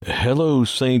Hello,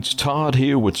 Saints. Todd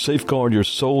here with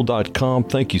SafeGuardYourSoul.com.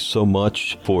 Thank you so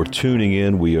much for tuning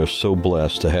in. We are so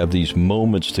blessed to have these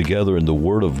moments together in the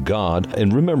Word of God.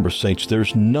 And remember, Saints,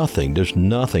 there's nothing,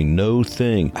 no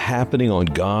thing happening on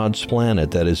God's planet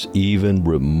that is even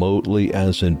remotely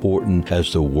as important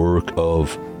as the work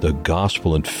of the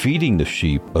gospel and feeding the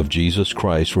sheep of Jesus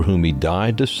Christ, for whom He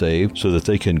died to save, so that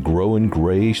they can grow in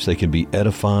grace, they can be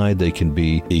edified, they can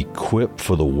be equipped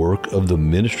for the work of the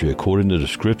ministry according to the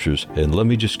Scriptures. And let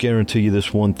me just guarantee you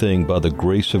this one thing: by the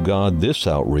grace of God, this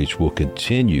outreach will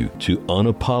continue to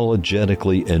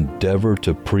unapologetically endeavor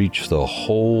to preach the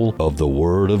whole of the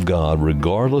Word of God,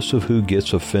 regardless of who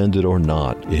gets offended or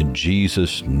not, in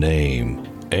Jesus' name.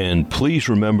 And please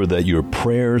remember that your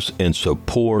prayers and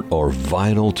support are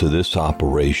vital to this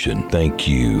operation. Thank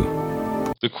you.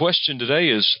 The question today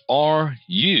is, are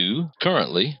you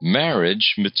currently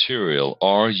marriage material?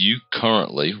 Are you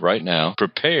currently, right now,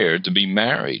 prepared to be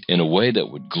married in a way that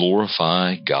would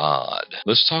glorify God?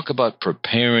 Let's talk about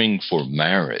preparing for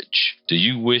marriage. Do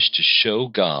you wish to show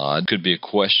God, could be a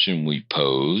question we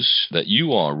pose, that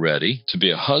you are ready to be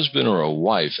a husband or a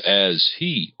wife as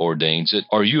He ordains it?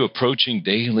 Are you approaching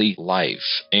daily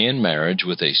life and marriage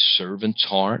with a servant's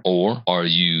heart, or are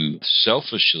you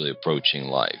selfishly approaching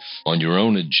life on your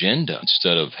own agenda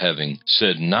instead of having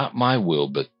said, "Not my will,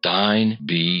 but thine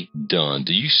be done"?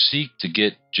 Do you seek to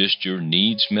get just your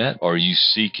needs met? Or are you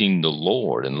seeking the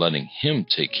Lord and letting Him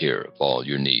take care of all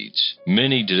your needs?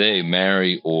 Many today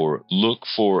marry or look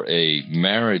for a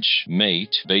marriage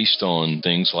mate based on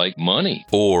things like money,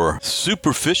 or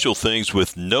superficial things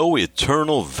with no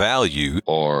eternal value,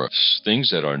 or things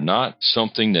that are not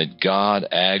something that God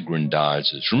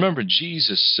aggrandizes. Remember,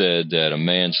 Jesus said that a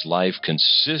man's life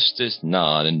consisteth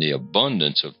not in the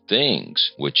abundance of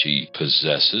things which he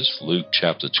possesses. Luke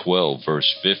chapter 12,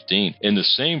 verse 15. In the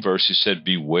same verse, He said,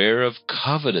 beware of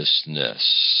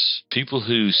covetousness. People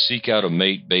who seek out a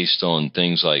mate based on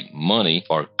things like money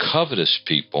are covetous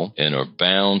people and are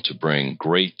bound to bring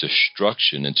great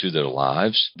destruction into their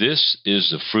lives. This is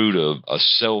the fruit of a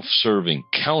self-serving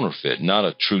counterfeit, not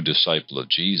a true disciple of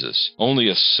Jesus. Only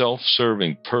a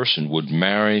self-serving person would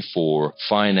marry for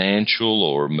financial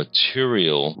or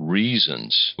material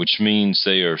reasons, which means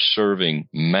they are serving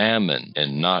mammon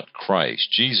and not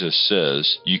Christ. Jesus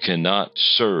says you cannot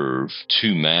serve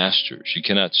two masters. You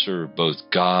cannot serve both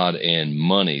God and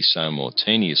money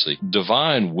simultaneously.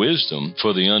 Divine wisdom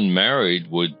for the unmarried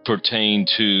would pertain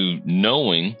to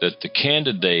knowing that the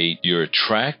candidate you're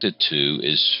attracted to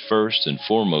is first and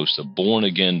foremost a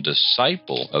born-again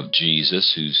disciple of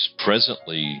Jesus who's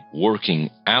presently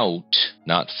working out,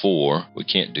 not for. We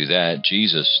can't do that.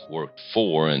 Jesus worked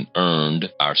for and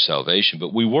earned our salvation,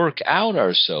 but we work out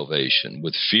our salvation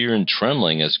with fear and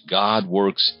trembling as God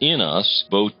works in us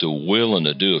both the will and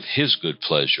the do of His good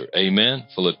pleasure. Amen.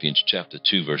 Philippians chapter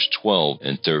 2, verse 12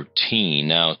 and 13.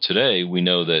 Now, today we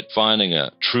know that finding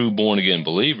a true born-again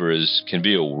believer can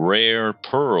be a rare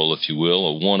pearl, if you will,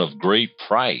 a one of great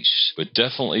price, but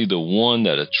definitely the one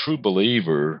that a true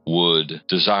believer would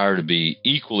desire to be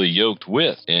equally yoked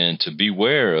with, and to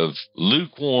beware of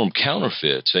lukewarm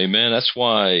counterfeits. Amen. That's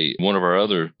why one of our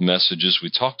other messages, we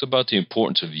talked about the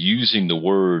importance of using the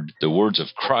words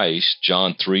of Christ,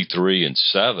 John 3:3 and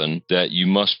 7, that you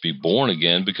must be born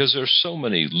again, because there's so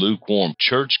many lukewarm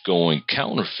church-going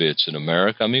counterfeits in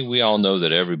America. I mean, we all know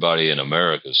that everybody in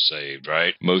America is saved,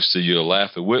 right? Most of you are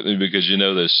laughing with me because you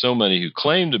know there's so many who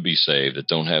claim to be saved that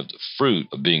don't have the fruit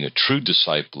of being a true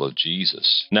disciple of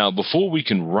Jesus. Now, before we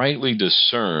can rightly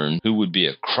discern who would be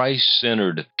a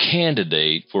Christ-centered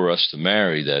candidate for us to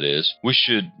marry, that is, we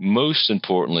should most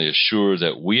importantly assure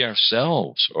that we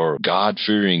ourselves are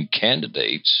God-fearing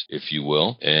candidates, if you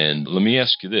will. And let me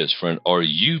ask you this, friend, are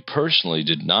you personally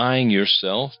denying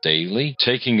yourself daily,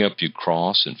 taking up your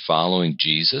cross and following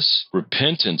Jesus?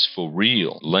 Repentance for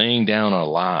real, laying down our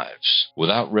lives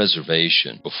without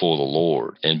reservation before the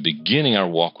Lord and beginning our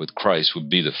walk with Christ would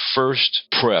be the first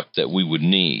prep that we would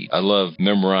need. I love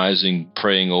memorizing,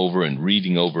 praying over, and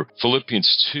reading over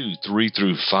Philippians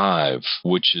 2:3-5,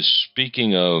 which is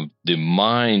speaking of the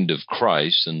mind of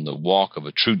Christ and the walk of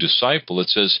a true disciple. It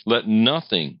says, let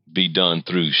nothing be done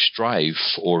through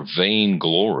strife or vain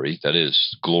glory, that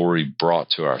is, glory brought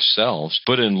to ourselves,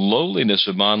 but in lowliness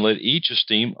of mind let each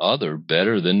esteem other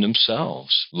better than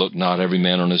themselves. Look not every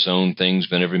man on his own things,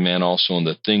 but every man also on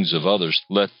the things of others.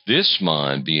 Let this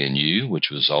mind be in you, which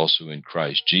was also in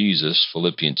Christ Jesus.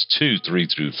 Philippians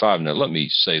 2:3-5. Now let me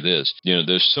say this,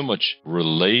 there's so much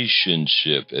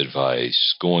relationship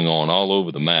advice going on all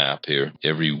over the map here,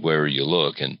 everywhere you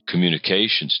look, and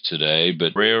communications today,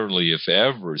 but rarely, if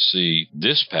ever, see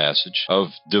this passage of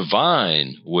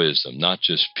divine wisdom, not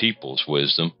just people's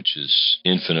wisdom, which is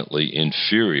infinitely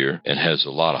inferior and has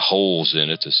a lot of holes in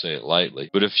it, to say it lightly.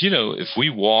 But if we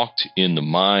walked in the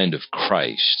mind of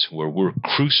Christ, where we're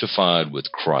crucified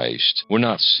with Christ, we're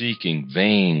not seeking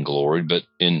vain glory, but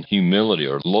in humility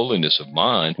or lowliness of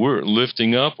mind, we're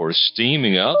lifting up or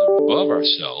esteeming others above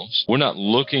ourselves. We're not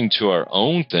looking to our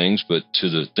own things, but to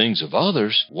the things of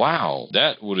others. Wow,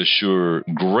 that would assure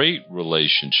great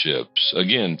relationships.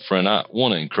 Again, friend, I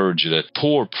want to encourage you to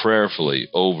pore prayerfully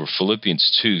over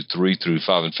Philippians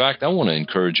 2:3-5. In fact, I want to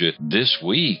encourage you this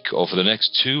week, or for the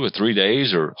next 2 or 3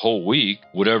 days or whole week,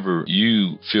 whatever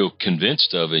you feel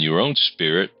convinced of in your own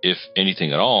spirit, if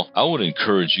anything at all, I would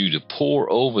encourage you to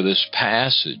pore over this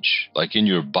passage, like in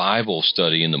your Bible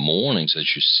study in the mornings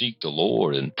as you seek the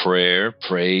Lord in prayer,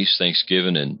 praise,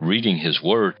 thanksgiving, and reading His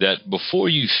Word, that before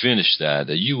you finish that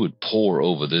you would pore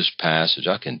over this passage.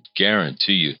 I can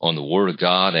guarantee you on the Word of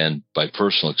God and by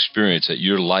personal experience that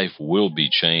your life will be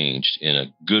changed in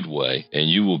a good way, and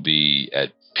you will be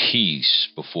at peace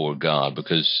before God,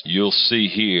 because you'll see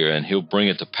here, and He'll bring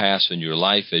it to pass in your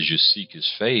life as you seek His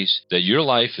face, that your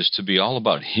life is to be all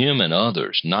about Him and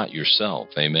others, not yourself.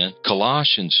 Amen.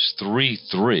 Colossians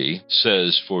 3:3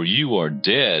 says, "For you are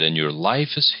dead, and your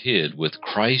life is hid with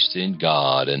Christ in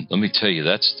God." And let me tell you,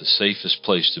 that's the safest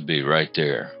place to be, right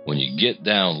there. When you get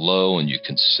down low and you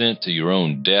consent to your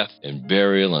own death and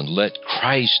burial and let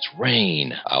Christ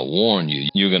reign, I warn you,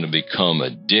 you're going to become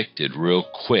addicted real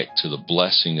quick to the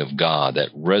blessing of God, that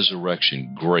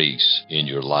resurrection grace in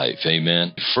your life.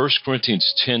 Amen. 1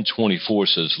 Corinthians 10:24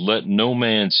 says, "Let no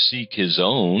man seek his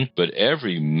own, but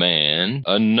every man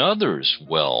another's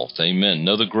wealth." Amen.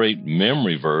 Another great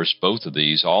memory verse, both of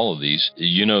these, all of these.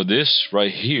 This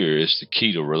right here is the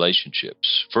key to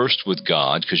relationships. First with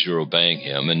God, because you're obeying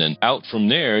Him, and then out from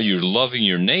there, you're loving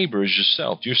your neighbor as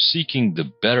yourself. You're seeking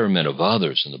the betterment of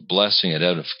others and the blessing and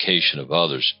edification of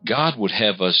others. God would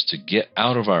have us to get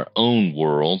out of our own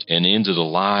world and into the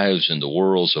lives and the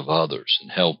worlds of others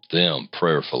and help them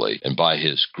prayerfully and by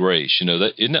His grace.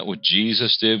 Isn't that what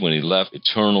Jesus did when He left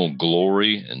eternal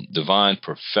glory and divine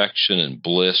perfection and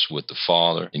bliss with the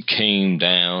Father and came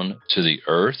down to the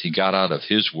earth? He got out of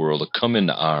His world to come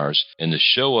into ours and to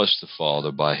show us the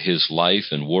Father by His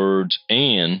life and words,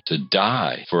 and to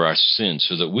die for our sins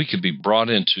so that we could be brought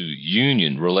into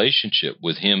union, relationship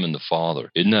with Him and the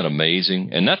Father. Isn't that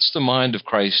amazing? And that's the mind of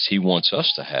Christ He wants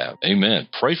us to have. Amen.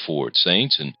 Pray for it,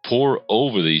 saints, and pore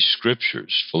over these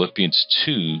scriptures. Philippians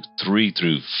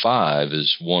 2:3-5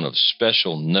 is one of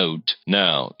special note.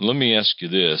 Now, let me ask you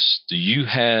this. Do you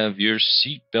have your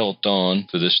seatbelt on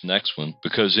for this next one?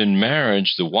 Because in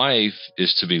marriage, the wife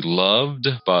is to be loved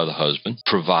by the husband,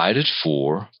 provided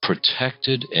for,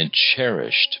 protected, and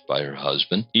cherished by her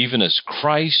husband, even as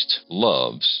Christ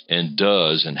loves and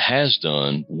does and has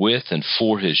done with and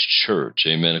for His church.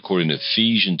 Amen. According to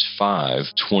Ephesians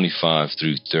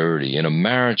 5:25-30. In a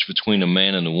marriage between a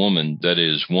man and a woman, that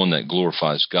is, one that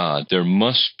glorifies God, there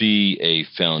must be a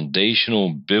foundational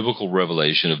biblical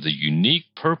revelation of the unique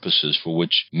purposes for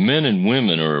which men and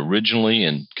women are originally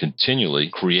and continually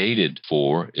created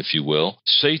for, if you will.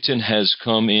 Satan has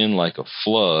come in like a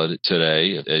flood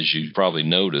today, as you probably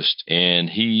noticed, and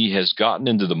he has gotten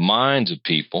into the minds of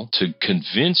people to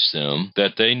convince them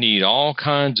that they need all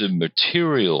kinds of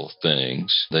material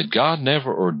things that God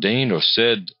never ordained or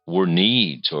said were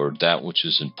needs or that which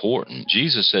is important.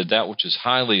 Jesus said that which is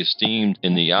highly esteemed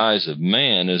in the eyes of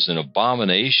man is an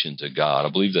abomination to God. I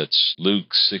believe that's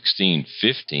Luke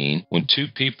 16:15. When two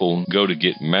people go to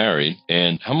get married,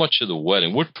 and how much of the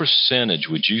wedding, what percentage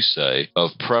would you say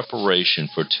of preparation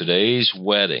for today's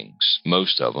weddings,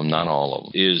 most of them, not all of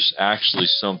them, is actually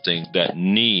something that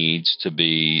needs to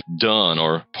be done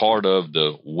or part of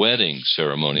the wedding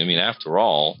ceremony? I mean, after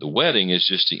all, the wedding is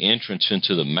just the entrance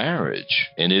into the marriage,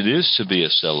 and it is to be a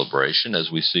celebration,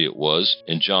 as we see it was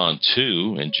in John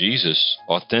 2, and Jesus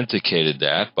authenticated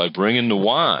that by bringing the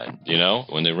wine.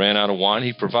 When they ran out of wine,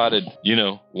 He provided,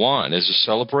 wine as a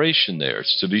celebration there.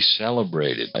 It's to be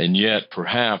celebrated. And yet,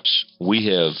 perhaps we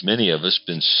have, many of us,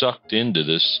 been sucked into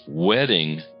this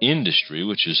wedding industry,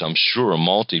 which is, I'm sure, a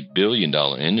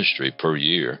multi-billion-dollar industry per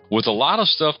year, with a lot of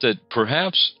stuff that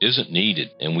perhaps isn't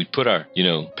needed. And we put our,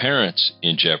 parents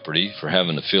in jeopardy for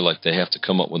having to feel like they have to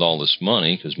come up with all this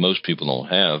money, because most people don't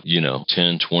have,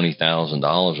 $10,000,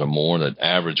 $20,000 or more that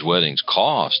average weddings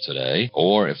cost today.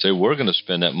 Or if they were going to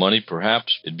spend that money,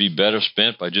 perhaps it'd be better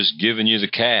spent by just giving you the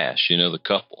cash, the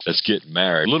couple that's getting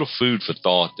married. A little food for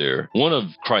thought there. One of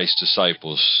Christ's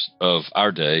disciples of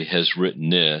our day has written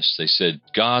this. They said,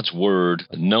 God's word,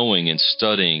 knowing and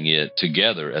studying it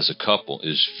together as a couple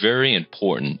is very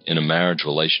important in a marriage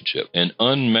relationship. An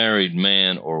unmarried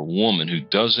man or woman who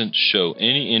doesn't show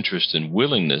any interest and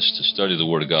willingness to study the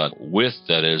word of God with,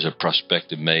 that is, a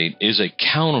prospective mate, is a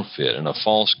counterfeit and a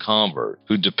false convert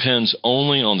who depends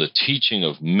only on the teaching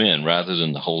of men rather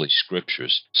than the Holy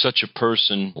Scriptures. Such a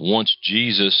person wants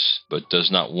Jesus but does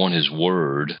not want his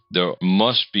word. There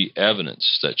must be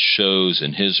evidence that shows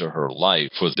in his or her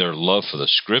life for their love for the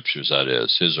Scriptures, that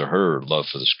is, his or her love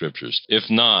for the Scriptures. If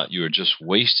not, you are just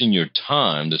wasting your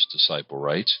time, this disciple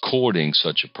writes, courting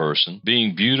such a person.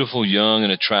 Being beautiful, young,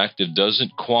 and attractive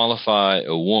doesn't qualify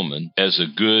a woman as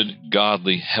a good,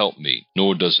 godly helpmeet,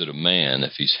 nor does it a man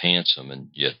if he's handsome and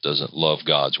yet doesn't love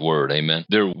God's word. Amen.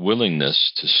 Their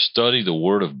willingness to study the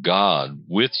word of God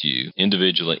with you,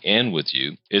 individually and with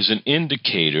you, is an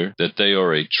indicator that they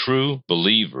are a true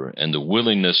believer, and the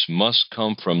willingness must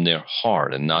come from their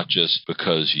heart and not just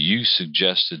because you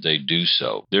suggested they do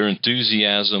so. Their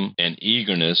enthusiasm and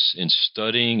eagerness in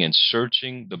studying and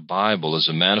searching the Bible is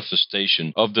a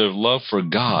manifestation of their love for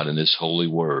God and His holy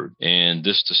word. And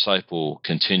this disciple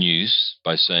continues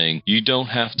by saying, you don't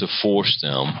have to force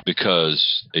them,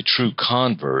 because a true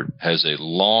convert has a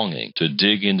longing to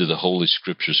dig into the Holy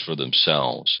Scriptures for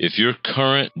themselves. If your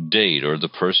current date or the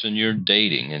person you're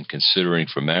dating and considering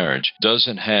for marriage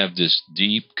doesn't have this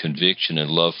deep conviction and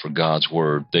love for God's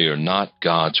word, they are not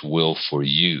God's will for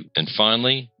you. And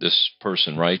finally, this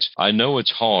person writes, I know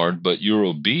it's hard, but your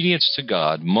obedience to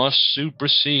God must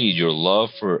supersede your love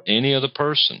for any other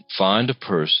person. Find a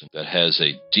person that has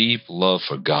a deep love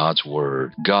for God's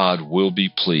word. God will be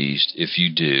pleased if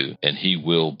you do, and He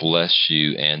will bless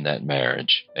you and that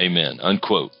marriage. Amen.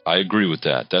 Unquote. I agree with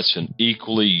that. That's an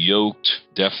equally yoked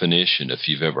definition if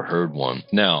you've ever heard one.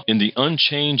 Now, in the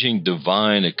unchanging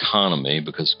divine economy,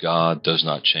 because God does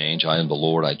not change, I am the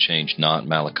Lord, I change not,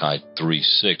 Malachi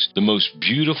 3:6, the most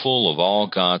beautiful of all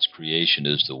God's creation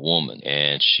is the woman,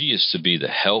 and she is to be the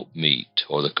helpmeet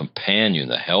or the companion,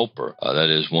 the helper, that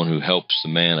is, one who helps the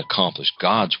man accomplish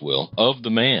God's will of the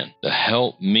man. The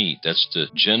helpmeet, that's the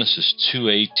Genesis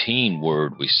 2:18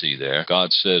 word we see there.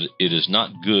 God said, it is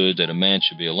not good that a man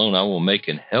should be alone. I will make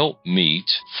an helpmeet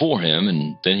for him, and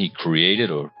then He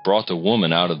created or brought the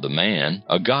woman out of the man.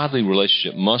 A godly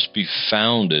relationship must be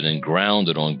founded and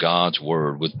grounded on God's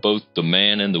word, with both the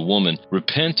man and the woman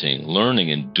repenting,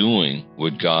 learning, and doing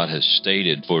what God has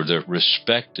stated for their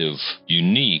respective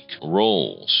unique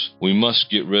roles. We must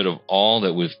get rid of all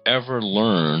that we've ever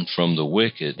learned from the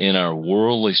wicked in our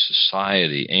worldly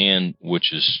society, and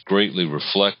which is greatly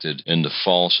reflected in the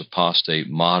false apostate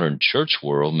modern church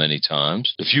world many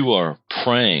times. If you are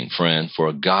praying, friend, for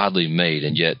a godly mate,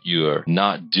 and yet you are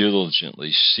not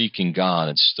diligently seeking God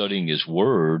and studying His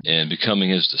word and becoming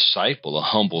His disciple, a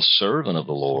humble servant of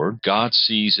the Lord, God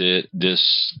sees it,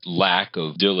 this lack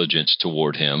of diligence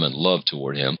toward Him and love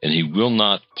toward Him, and He will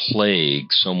not plague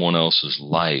someone else's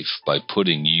life by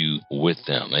putting you with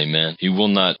them. Amen. He will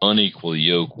not unequally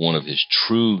yoke one of His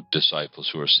true disciples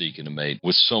who are seeking a mate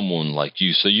with someone like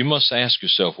you. So you must ask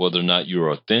yourself whether or not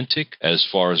you're authentic as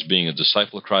far as being a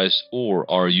disciple of Christ, or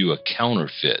are you a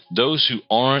counterfeit? Those who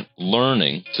aren't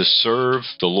learning to serve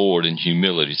the Lord in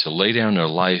humility, to lay down their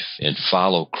life and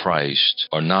follow Christ,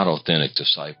 are not authentic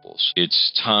disciples.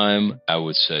 It's time, I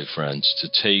would say, friends,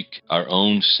 to take our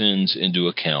own sins into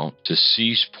account, to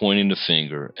cease pointing the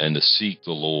finger, and to seek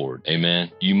the Lord.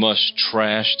 Amen. You must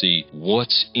trash the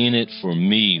what's in it for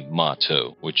me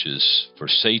motto, which is for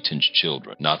Satan's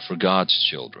children, not for God's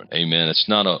children. Amen. It's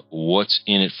not a what's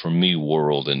in it for me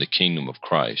world in the kingdom of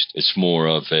Christ. It's more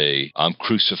of a I'm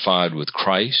crucified with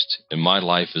Christ, and my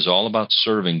life is all about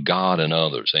serving God and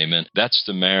others. Amen. That's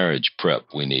the marriage prep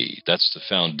we need. That's the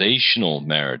foundational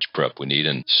marriage prep we need.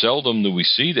 And seldom do we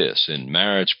see this in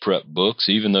marriage prep books,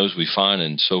 even those we find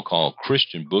in so-called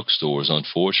Christian bookstores,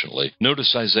 unfortunately.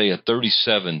 Notice Isaiah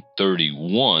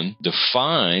 37:31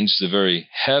 defines the very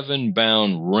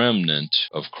heaven-bound remnant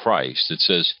of Christ. It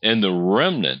says, and the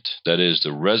remnant, that is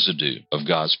the residue of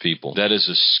God's people, that is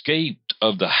escaped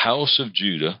of the house of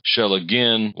Judah, shall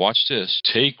again, watch this,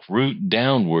 take root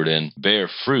downward and bear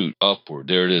fruit upward.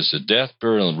 There it is, the death,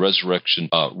 burial, and resurrection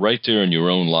right there in your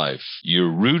own life.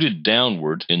 You're rooted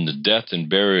downward in the death and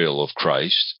burial of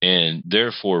Christ, and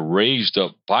therefore raised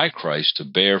up by Christ to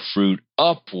bear fruit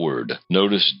upward.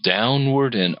 Notice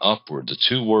downward and upward, the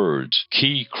two words,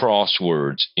 key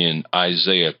crosswords in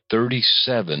Isaiah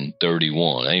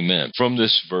 37:31. Amen. From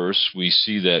this verse, we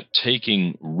see that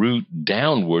taking root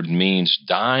downward means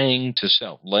dying to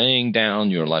self, laying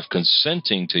down your life,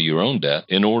 consenting to your own death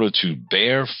in order to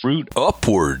bear fruit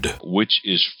upward, which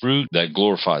is fruit that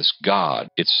glorifies God.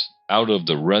 It's out of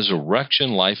the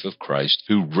resurrection life of Christ,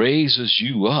 who raises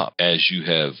you up as you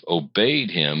have obeyed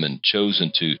him and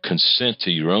chosen to consent to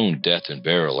your own death and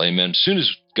burial. Amen. As soon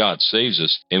as God saves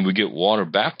us and we get water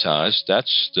baptized,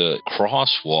 that's the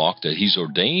crosswalk that he's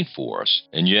ordained for us.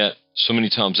 And yet, so many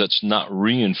times that's not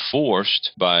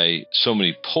reinforced by so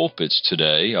many pulpits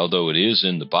today, although it is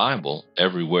in the Bible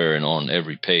everywhere and on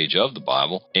every page of the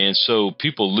Bible. And so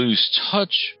people lose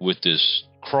touch with this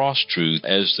cross truth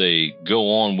as they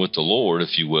go on with the Lord,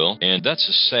 if you will. And that's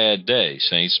a sad day,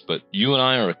 saints. But you and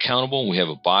I are accountable. We have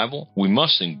a Bible. We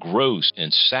must engross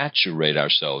and saturate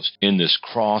ourselves in this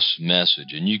cross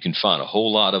message. And you can find a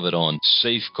whole lot of it on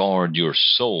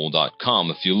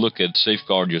safeguardyoursoul.com. If you look at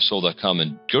safeguardyoursoul.com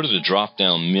and go to the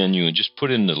drop-down menu and just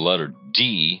put in the letter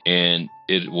D, and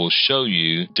it will show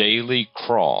you Daily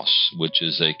Cross, which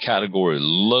is a category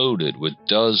loaded with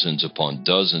dozens upon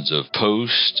dozens of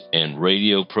posts and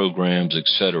radio programs,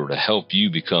 etc., to help you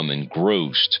become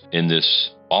engrossed in this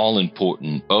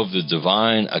all-important of the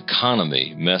divine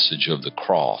economy message of the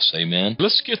cross. Amen.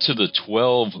 Let's get to the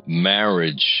 12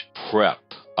 marriage prep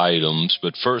items,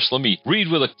 but first let me read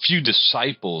what a few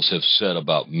disciples have said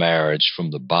about marriage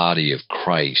from the body of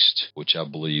Christ, which I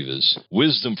believe is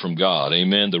wisdom from God.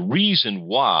 Amen. The reason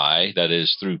why, that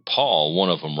is through Paul, one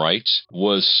of them writes,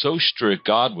 was so strict,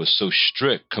 God was so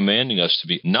strict, commanding us to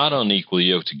be not unequally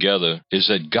yoked together, is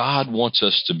that God wants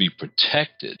us to be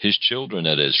protected, his children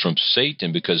that is, from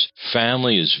Satan, because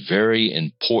family is very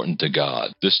important to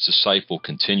God. This disciple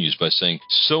continues by saying,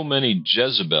 so many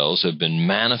Jezebels have been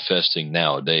manifesting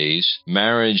nowadays.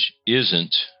 Marriage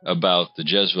isn't about the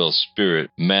Jezebel spirit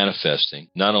manifesting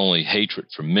not only hatred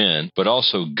for men, but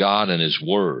also God and his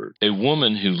word. A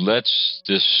woman who lets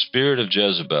this spirit of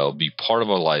Jezebel be part of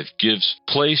her life gives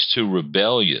place to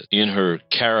rebellion in her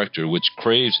character, which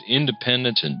craves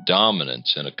independence and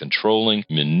dominance, and a controlling,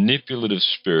 manipulative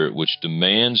spirit which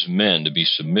demands men to be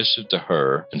submissive to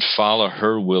her and follow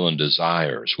her will and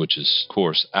desires, which is, of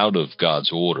course, out of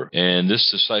God's order. And this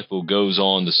disciple goes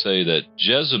on to say that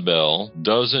Jezebel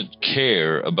doesn't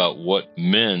care about what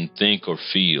men think or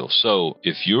feel. So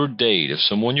if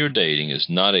someone you're dating is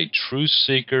not a truth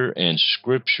seeker and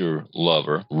scripture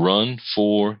lover, run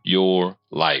for your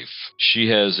life. She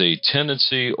has a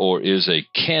tendency or is a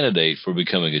candidate for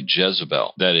becoming a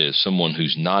Jezebel. That is, someone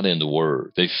who's not in the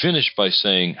word. They finish by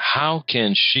saying, how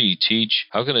can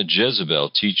a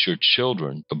Jezebel teach your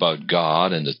children about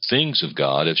God and the things of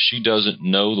God if she doesn't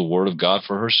know the word of God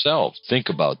for herself? Think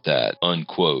about that,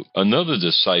 unquote. Another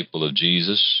disciple of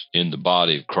Jesus in the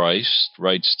body of Christ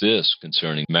writes this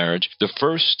concerning marriage. The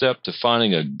first step to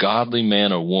finding a godly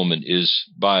man or woman is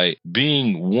by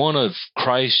being one of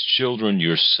Christ's children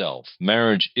yourself.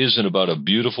 Marriage isn't about a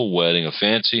beautiful wedding, a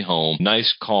fancy home,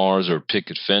 nice cars, or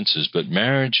picket fences, but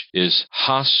marriage is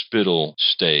hospital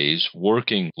stays,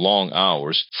 working long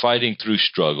hours, fighting through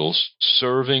struggles,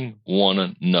 serving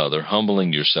one another,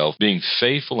 humbling yourself, being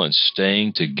faithful, and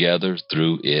staying together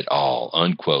through it all,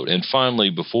 unquote. And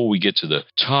finally, before we get to the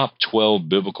top 12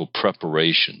 biblical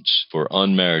preparations for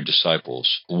unmarried disciples,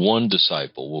 one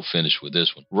disciple, we'll finish with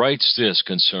this one, writes this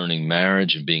concerning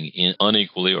marriage and being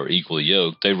unequally or equally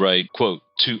yoked. They write, quote,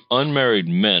 to unmarried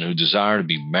men who desire to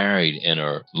be married and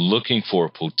are looking for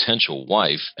a potential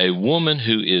wife, a woman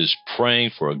who is praying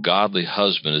for a godly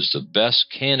husband is the best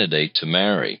candidate to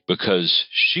marry because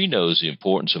she knows the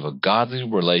importance of a godly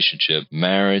relationship,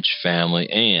 marriage, family,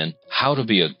 and how to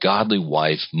be a godly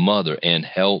wife, mother, and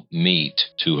helpmeet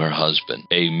to her husband.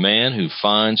 A man who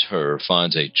finds her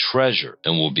finds a treasure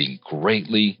and will be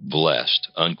greatly blessed,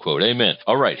 unquote. Amen.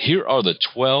 All right, here are the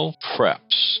 12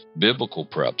 preps, biblical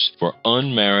preps for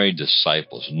unmarried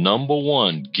disciples. Number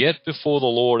 1, get before the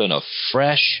Lord in a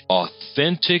fresh,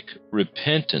 authentic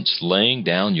repentance, laying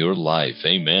down your life.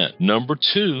 Amen. Number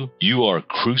 2, you are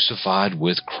crucified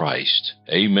with Christ.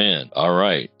 Amen. All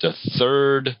right. The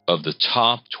third of the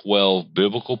top 12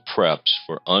 biblical preps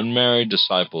for unmarried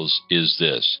disciples is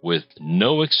this. With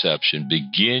no exception,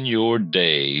 begin your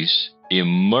days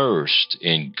immersed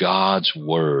in God's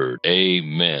Word.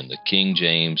 Amen. The King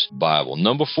James Bible.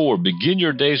 Number 4, begin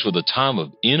your days with a time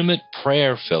of intimate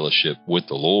prayer fellowship with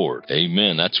the Lord.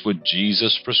 Amen. That's what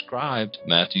Jesus prescribed.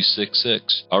 Matthew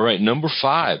 6:6. All right, number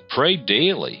 5, pray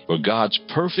daily for God's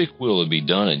perfect will to be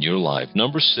done in your life.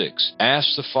 Number 6,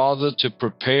 ask the Father to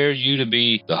prepare you to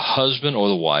be the husband or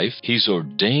the wife He's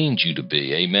ordained you to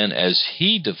be. Amen. As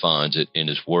He defines it in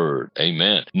His Word.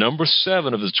 Amen. Number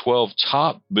 7 of the 12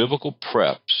 top biblical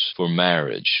preps for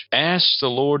marriage. Ask the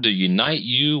Lord to unite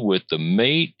you with the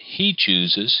mate He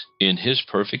chooses in His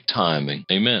perfect timing.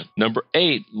 Amen. Number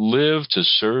 8, live to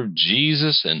serve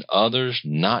Jesus and others,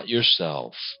 not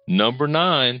yourself. Number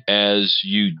 9, as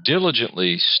you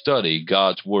diligently study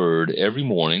God's Word every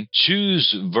morning,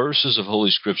 choose verses of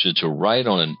Holy Scripture to write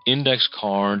on an index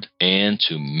card and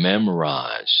to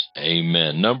memorize.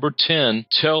 Amen. Number 10,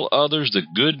 tell others the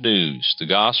good news, the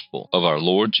gospel of our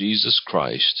Lord Jesus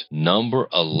Christ. Number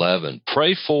 11,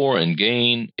 pray for and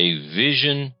gain a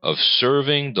vision of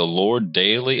serving the Lord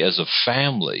daily as a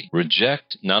family.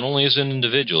 Reject, not only as an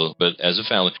individual, but as a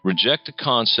family, reject the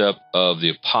concept of the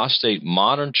apostate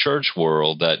modern church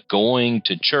world that going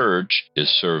to church is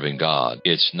serving God.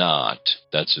 It's not.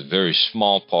 That's a very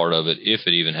small part of it, if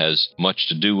it even has much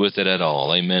to do with it at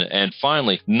all. Amen. And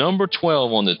finally, number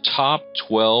 12 on the top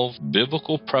 12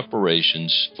 biblical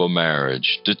preparations for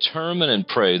marriage. Determine and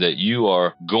pray that you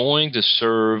are going to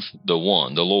serve the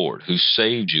one, the Lord, who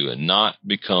saved you, and not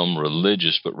become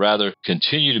religious, but rather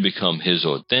continue to become His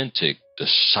authentic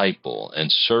disciple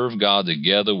and serve God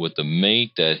together with the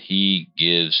mate that He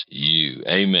gives you.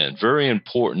 Amen. Very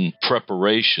important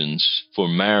preparations for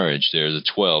marriage there, the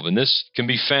 12. And this can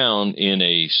be found in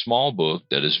a small book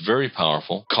that is very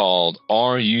powerful called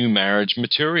Are You Marriage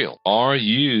Material? Are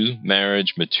You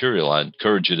Marriage Material? I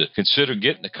encourage you to consider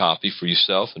getting a copy for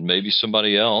yourself and maybe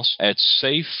somebody else at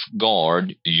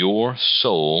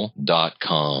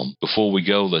safeguardyoursoul.com. Before we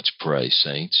go, let's pray,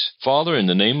 saints. Father, in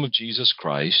the name of Jesus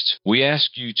Christ, we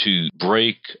ask you to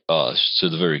break us to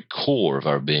the very core of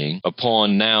our being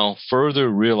upon now further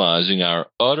realizing our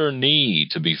utter need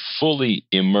to be fully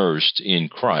immersed in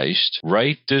Christ.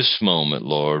 Right this moment,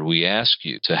 Lord, we ask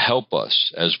you to help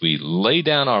us as we lay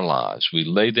down our lives. We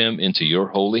lay them into your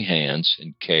holy hands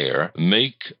and care.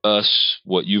 Make us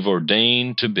what you've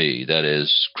ordained to be, that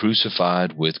is,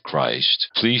 crucified with Christ.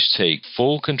 Please take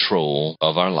full control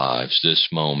of our lives this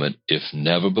moment, if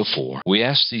never before. We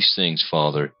ask these things,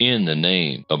 Father, in the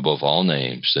name above all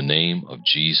names, the name of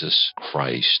Jesus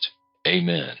Christ.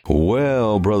 Amen.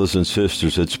 Well, brothers and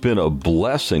sisters, it's been a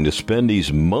blessing to spend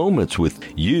these moments with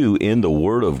you in the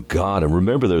Word of God. And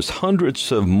remember, there's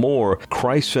hundreds of more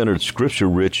Christ-centered,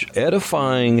 scripture-rich,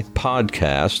 edifying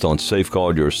podcasts on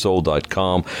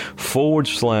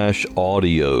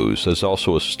safeguardyoursoul.com/audios. There's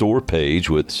also a store page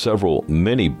with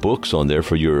many books on there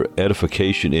for your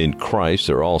edification in Christ.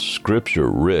 They're all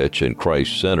scripture-rich and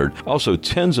Christ-centered. Also,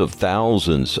 tens of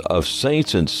thousands of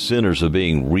saints and sinners are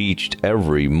being reached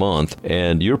every month.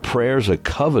 And your prayers are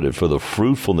coveted for the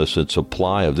fruitfulness and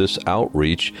supply of this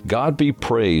outreach. God be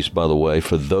praised, by the way,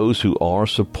 for those who are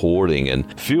supporting.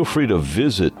 And feel free to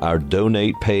visit our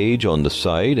donate page on the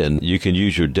site, and you can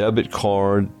use your debit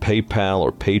card, PayPal,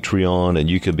 or Patreon, and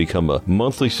you can become a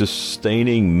monthly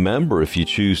sustaining member if you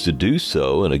choose to do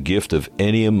so, and a gift of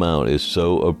any amount is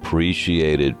so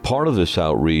appreciated. Part of this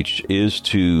outreach is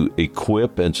to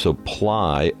equip and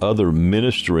supply other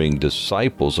ministering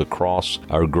disciples across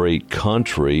our great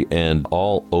country and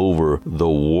all over the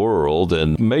world.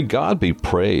 And may God be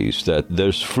praised that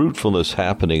there's fruitfulness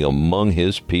happening among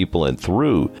His people and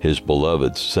through His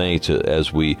beloved saints,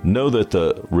 as we know that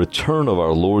the return of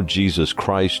our Lord Jesus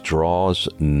Christ draws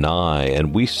nigh.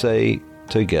 And we say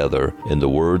together in the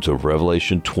words of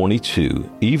Revelation 22,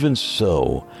 even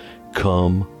so,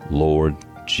 come, Lord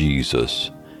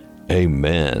Jesus.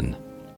 Amen